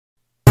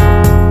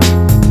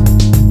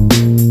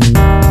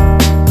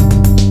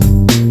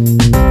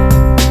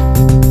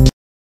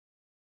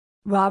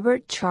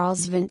Robert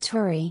Charles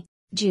Venturi,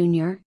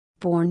 Jr.,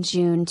 born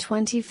June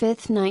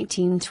 25,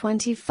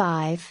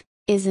 1925,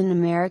 is an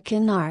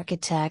American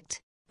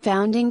architect,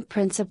 founding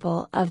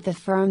principal of the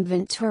firm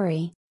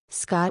Venturi,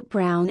 Scott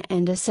Brown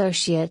and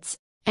Associates,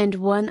 and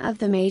one of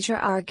the major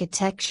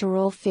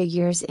architectural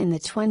figures in the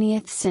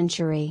 20th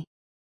century.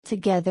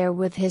 Together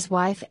with his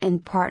wife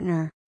and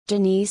partner,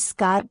 Denise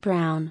Scott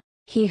Brown,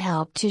 he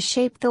helped to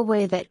shape the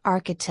way that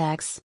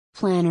architects,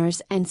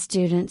 planners and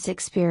students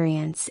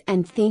experience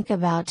and think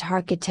about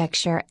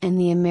architecture in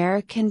the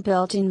American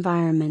built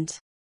environment.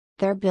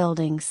 Their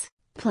buildings,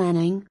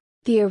 planning,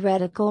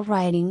 theoretical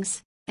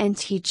writings, and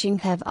teaching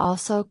have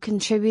also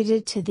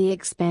contributed to the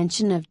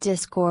expansion of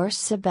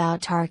discourse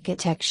about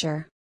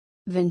architecture.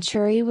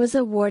 Venturi was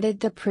awarded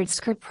the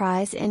Pritzker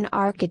Prize in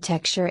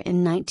Architecture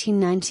in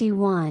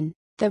 1991.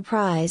 The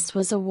prize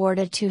was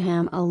awarded to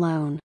him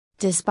alone,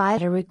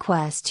 despite a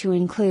request to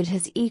include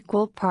his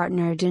equal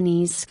partner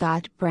Denise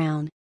Scott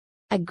Brown.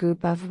 A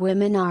group of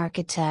women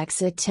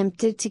architects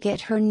attempted to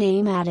get her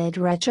name added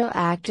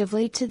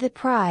retroactively to the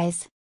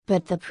prize,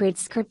 but the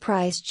Pritzker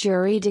Prize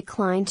jury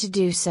declined to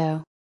do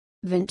so.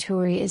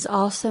 Venturi is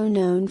also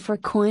known for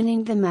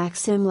coining the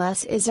maxim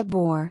 "less is a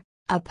bore,"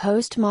 a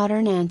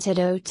postmodern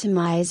antidote to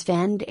Mies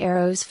van der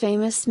Rohe's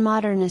famous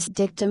modernist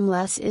dictum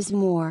 "less is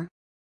more."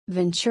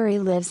 Venturi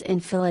lives in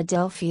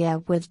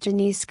Philadelphia with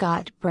Denise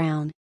Scott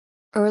Brown.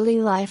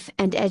 Early life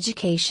and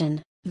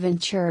education: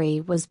 Venturi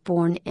was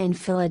born in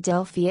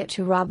Philadelphia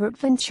to Robert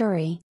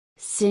Venturi,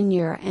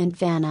 Sr. and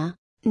Vanna,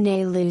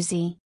 née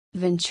Lucy,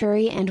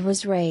 Venturi, and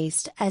was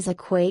raised as a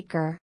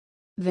Quaker.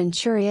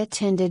 Venturi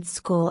attended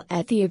school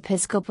at the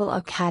Episcopal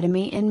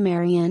Academy in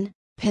Marion,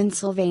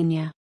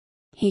 Pennsylvania.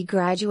 He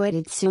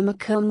graduated summa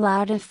cum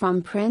laude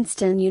from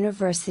Princeton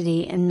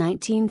University in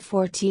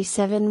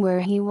 1947,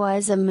 where he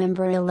was a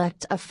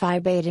member-elect of Phi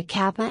Beta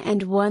Kappa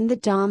and won the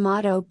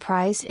D'Amato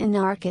Prize in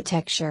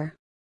Architecture.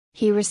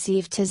 He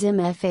received his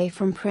MFA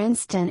from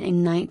Princeton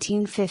in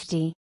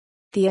 1950.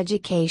 The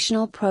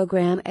educational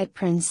program at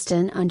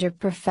Princeton under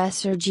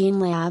Professor Jean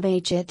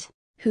Labachit,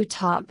 who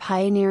taught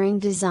pioneering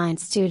design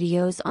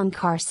studios on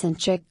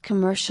car-centric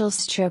commercial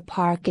strip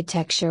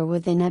architecture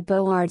within a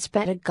Beaux-Arts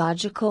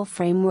pedagogical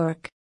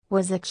framework,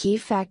 was a key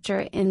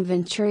factor in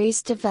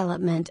Venturi's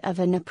development of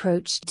an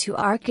approach to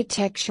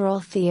architectural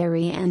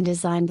theory and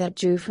design that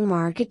drew from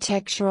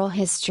architectural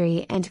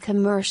history and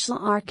commercial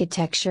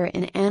architecture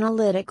in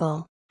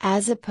analytical,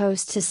 as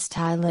opposed to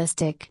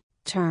stylistic,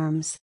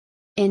 terms.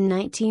 In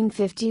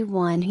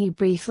 1951 he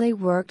briefly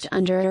worked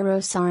under Eero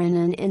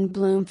Saarinen in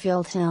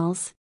Bloomfield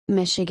Hills,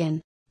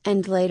 Michigan,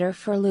 and later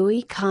for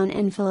Louis Kahn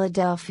in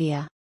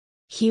Philadelphia.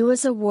 He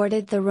was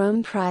awarded the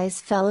Rome Prize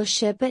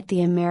Fellowship at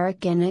the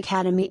American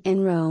Academy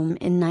in Rome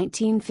in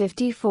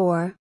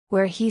 1954,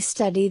 where he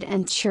studied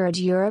and toured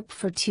Europe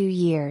for 2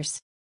 years.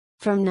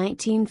 From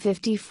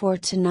 1954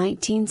 to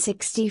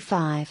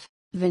 1965,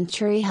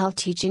 Venturi held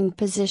teaching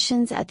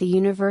positions at the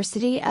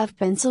University of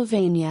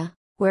Pennsylvania,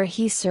 where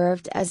he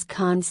served as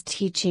Kahn's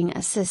teaching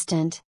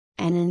assistant,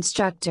 an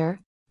instructor,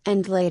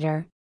 and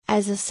later,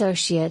 as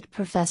associate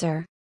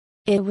professor.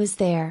 It was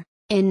there,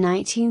 in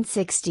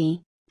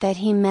 1960, that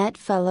he met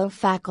fellow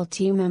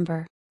faculty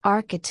member,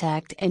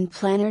 architect and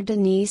planner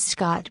Denise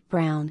Scott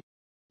Brown.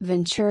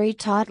 Venturi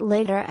taught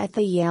later at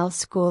the Yale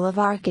School of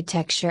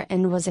Architecture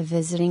and was a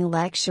visiting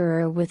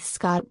lecturer with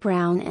Scott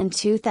Brown in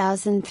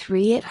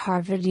 2003 at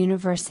Harvard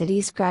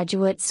University's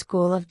Graduate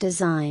School of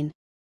Design.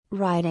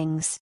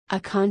 Writings: a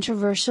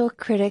controversial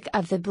critic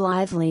of the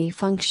blithely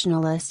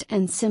functionalist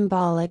and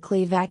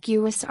symbolically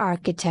vacuous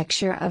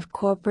architecture of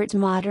corporate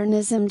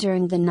modernism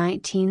during the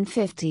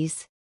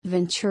 1950s,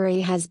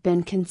 Venturi has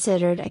been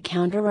considered a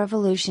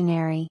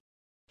counter-revolutionary.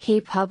 He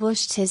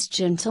published his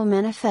Gentle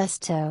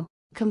Manifesto,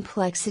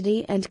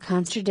 Complexity and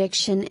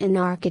Contradiction in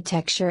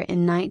Architecture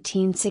in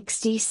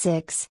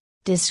 1966,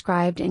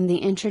 described in the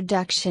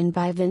introduction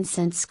by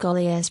Vincent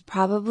Scully as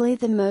probably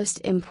the most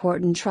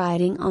important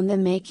writing on the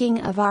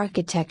making of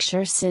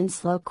architecture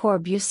since Le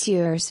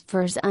Corbusier's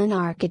Vers en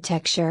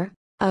Architecture,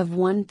 of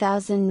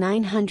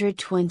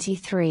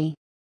 1923.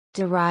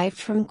 Derived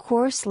from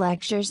course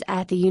lectures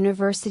at the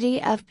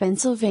University of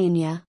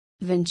Pennsylvania,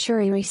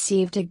 Venturi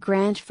received a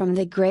grant from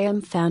the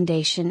Graham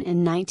Foundation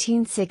in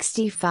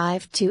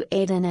 1965 to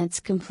aid in its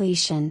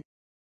completion.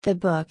 The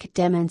book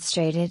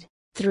demonstrated,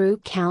 through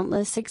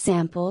countless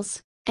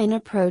examples, an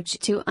approach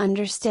to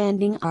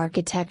understanding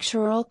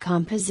architectural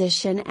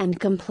composition and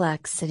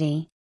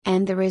complexity,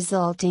 and the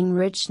resulting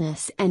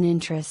richness and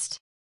interest.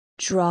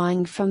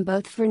 Drawing from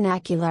both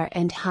vernacular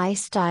and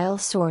high-style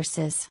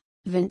sources,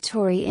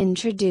 Venturi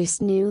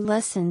introduced new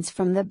lessons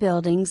from the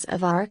buildings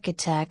of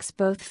architects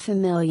both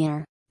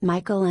familiar,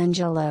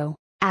 Michelangelo,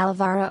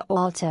 Alvaro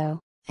Aalto,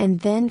 and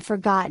then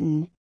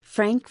forgotten,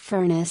 Frank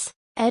Furness,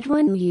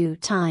 Edwin U.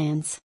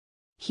 Tyens.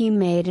 He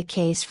made a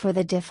case for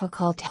the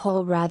difficult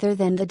whole rather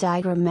than the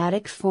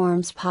diagrammatic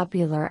forms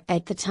popular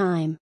at the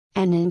time,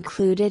 and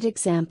included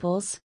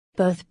examples,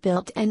 both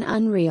built and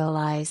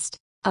unrealized,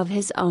 of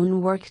his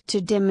own work to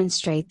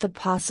demonstrate the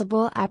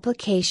possible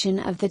application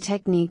of the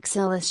techniques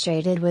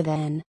illustrated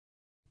within.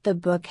 The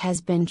book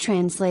has been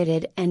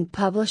translated and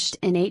published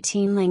in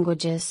 18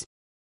 languages.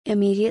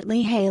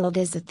 Immediately hailed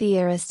as a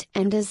theorist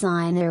and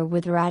designer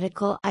with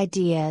radical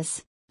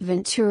ideas,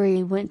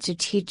 Venturi went to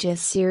teach a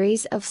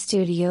series of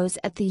studios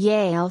at the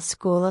Yale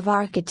School of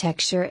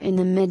Architecture in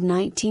the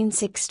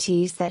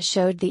mid-1960s that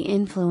showed the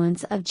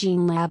influence of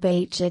Jean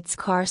Labat's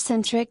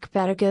car-centric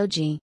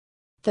pedagogy.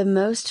 The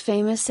most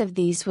famous of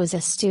these was a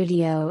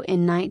studio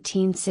in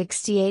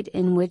 1968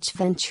 in which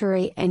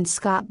Venturi and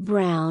Scott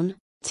Brown,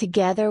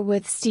 together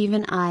with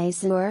Stephen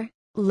Eisler,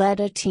 led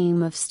a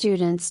team of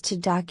students to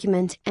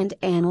document and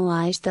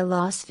analyze the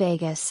Las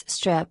Vegas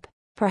Strip,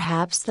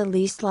 perhaps the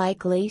least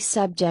likely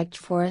subject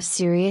for a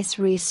serious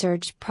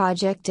research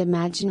project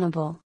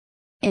imaginable.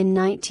 In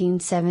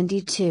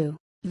 1972,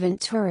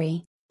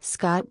 Venturi,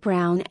 Scott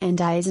Brown and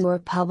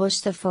Eisler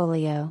published the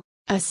folio,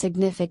 A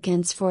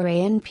Significance for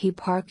A&P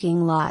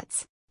Parking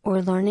Lots,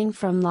 or Learning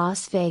from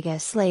Las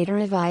Vegas, later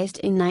revised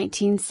in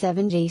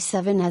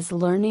 1977 as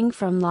Learning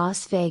from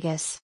Las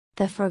Vegas,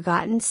 The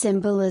Forgotten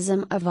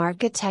Symbolism of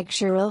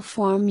Architectural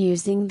Form,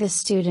 using the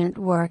student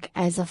work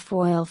as a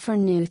foil for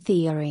new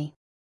theory.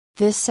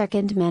 This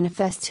second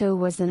manifesto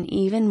was an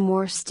even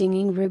more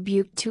stinging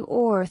rebuke to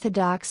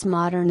orthodox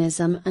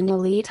modernism and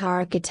elite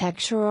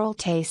architectural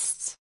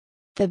tastes.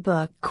 The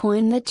book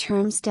coined the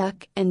terms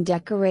stuck and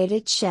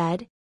decorated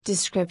shed,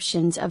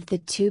 descriptions of the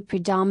two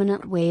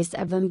predominant ways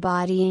of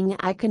embodying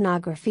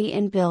iconography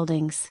in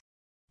buildings.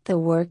 The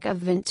work of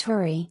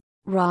Venturi,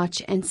 Roch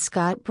and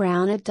Scott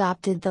Brown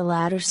adopted the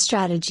latter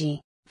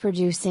strategy,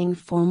 producing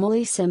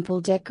formally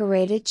simple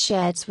decorated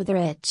sheds with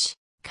rich,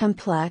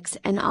 complex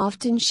and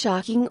often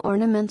shocking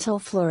ornamental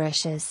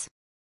flourishes.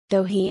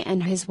 Though he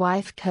and his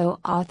wife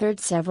co-authored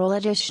several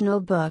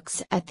additional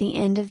books at the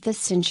end of the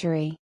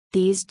century,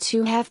 these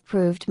two have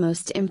proved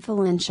most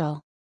influential.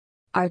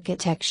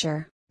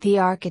 Architecture. The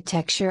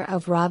architecture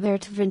of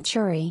Robert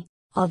Venturi,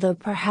 although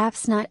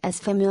perhaps not as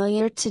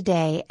familiar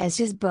today as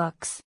his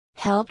books,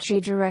 helped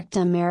redirect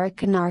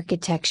American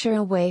architecture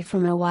away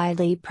from a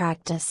widely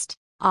practiced,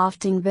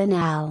 often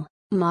banal,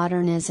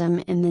 modernism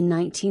in the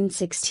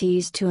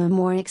 1960s to a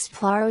more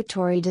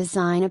exploratory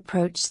design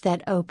approach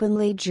that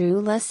openly drew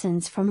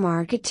lessons from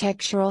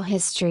architectural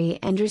history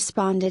and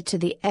responded to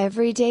the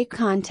everyday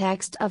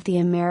context of the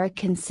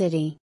American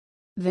city.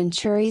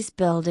 Venturi's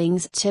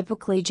buildings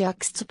typically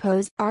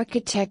juxtapose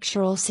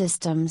architectural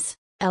systems,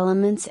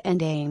 elements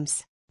and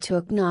aims, to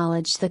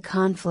acknowledge the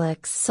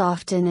conflicts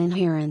often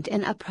inherent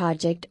in a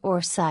project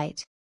or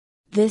site.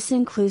 This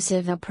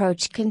inclusive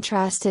approach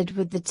contrasted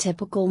with the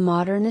typical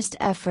modernist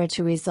effort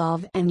to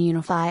resolve and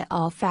unify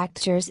all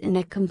factors in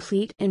a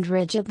complete and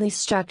rigidly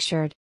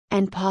structured,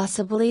 and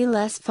possibly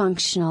less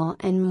functional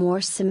and more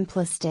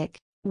simplistic,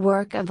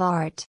 work of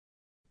art.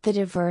 The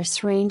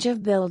diverse range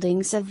of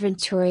buildings of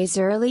Venturi's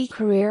early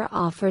career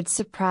offered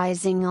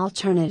surprising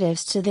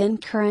alternatives to then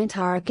current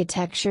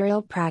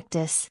architectural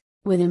practice,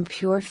 with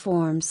impure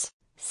forms,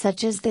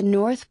 such as the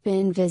North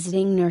Bend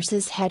Visiting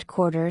Nurses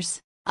Headquarters,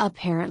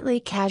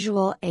 apparently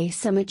casual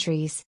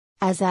asymmetries,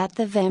 as at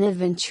the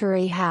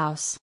Venturi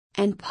House,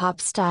 and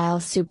pop-style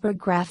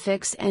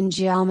supergraphics and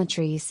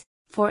geometries,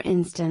 for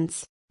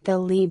instance, the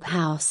Lieb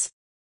House.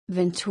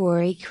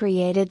 Venturi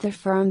created the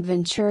firm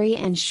Venturi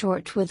and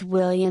Short with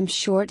William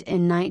Short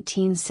in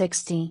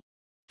 1960.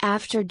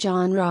 After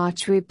John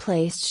Roch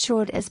replaced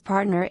Short as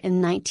partner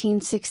in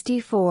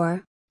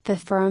 1964, the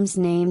firm's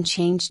name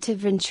changed to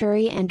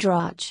Venturi and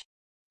Roch.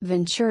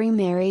 Venturi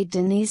married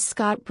Denise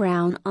Scott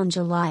Brown on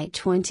July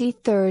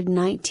 23,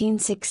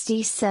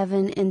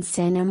 1967 in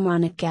Santa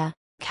Monica,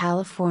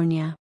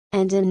 California,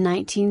 and in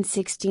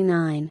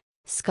 1969,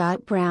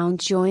 Scott Brown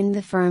joined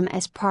the firm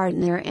as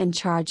partner in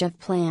charge of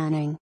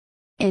planning.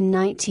 In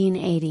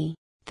 1980,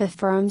 the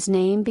firm's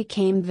name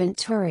became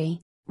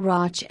Venturi,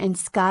 Roch and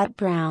Scott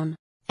Brown,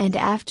 and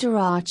after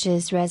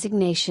Roch's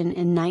resignation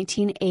in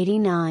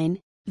 1989,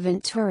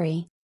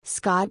 Venturi,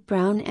 Scott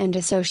Brown and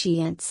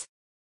Associates.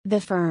 The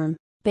firm,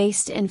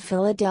 based in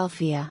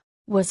Philadelphia,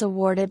 was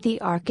awarded the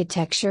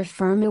Architecture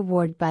Firm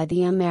Award by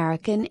the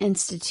American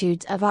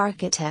Institute of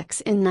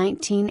Architects in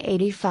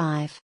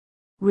 1985.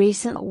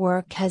 Recent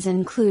work has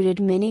included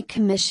many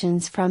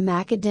commissions from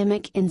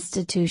academic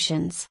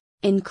institutions,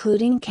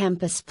 including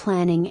campus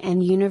planning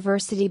and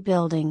university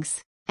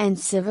buildings, and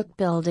civic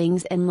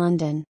buildings in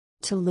London,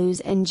 Toulouse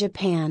and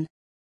Japan.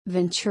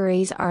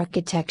 Venturi's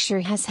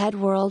architecture has had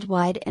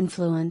worldwide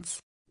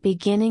influence,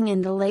 beginning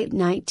in the late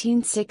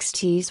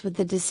 1960s with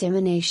the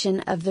dissemination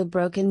of the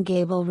broken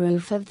gable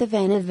roof of the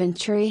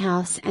Venturi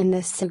House and the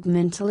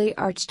segmentally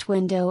arched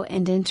window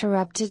and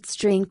interrupted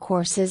string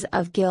courses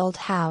of Guild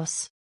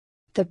House.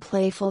 The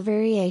playful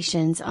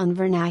variations on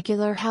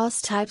vernacular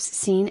house types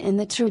seen in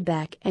the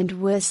Tribeca and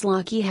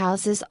Wislocky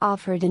houses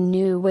offered a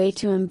new way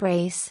to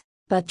embrace,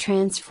 but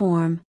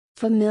transform,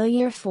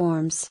 familiar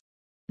forms.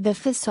 The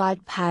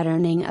facade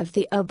patterning of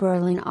the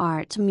Oberlin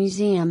Art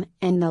Museum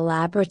and the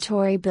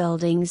laboratory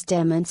buildings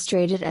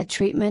demonstrated a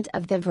treatment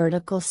of the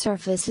vertical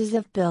surfaces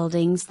of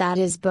buildings that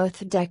is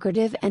both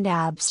decorative and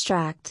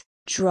abstract,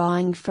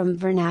 drawing from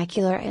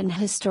vernacular and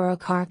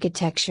historic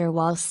architecture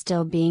while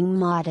still being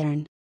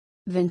modern.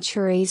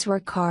 Venturi's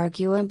work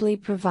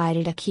arguably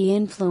provided a key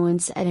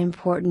influence at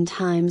important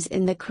times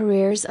in the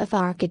careers of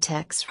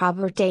architects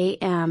Robert A.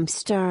 M.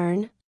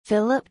 Stern,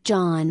 Philip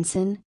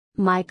Johnson,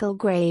 Michael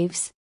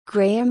Graves,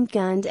 Graham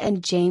Gund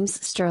and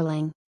James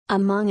Stirling,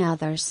 among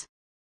others.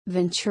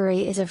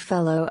 Venturi is a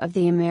Fellow of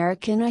the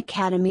American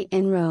Academy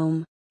in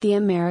Rome, the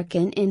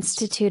American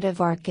Institute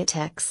of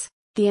Architects,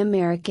 the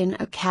American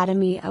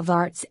Academy of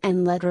Arts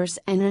and Letters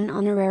and an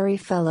Honorary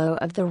Fellow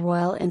of the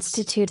Royal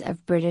Institute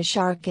of British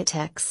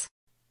Architects.